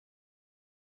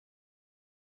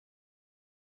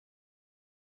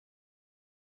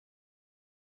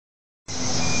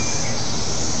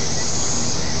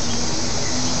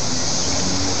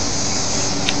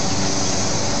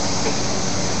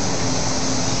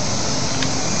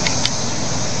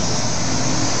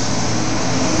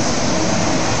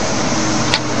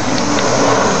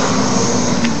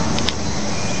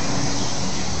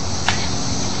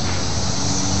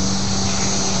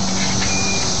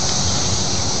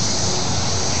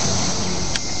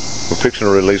We're fixing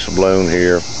to release a balloon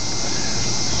here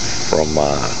from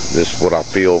this is what I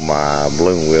fill my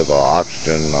balloon with,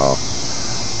 oxygen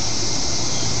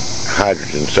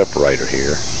hydrogen separator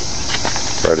here.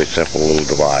 Fairly simple little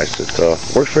device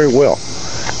that works very well.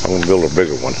 I'm going to build a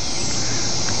bigger one.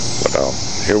 But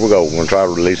here we go. We're going to try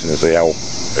releasing it and see how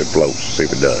it floats. See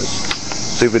if it does.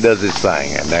 See if it does its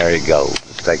thing. And there it goes.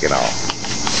 It's taking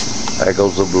off. There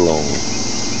goes the balloon.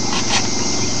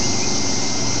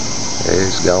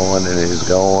 It's going and it's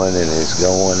going and it's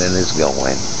going and it's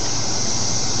going.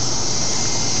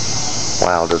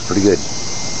 Wow, that's pretty good.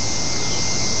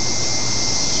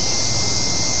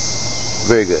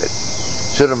 Very good.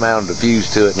 Should have mounted a fuse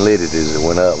to it and lit it as it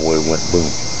went up where it went boom.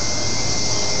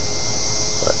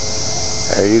 But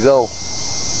there you go.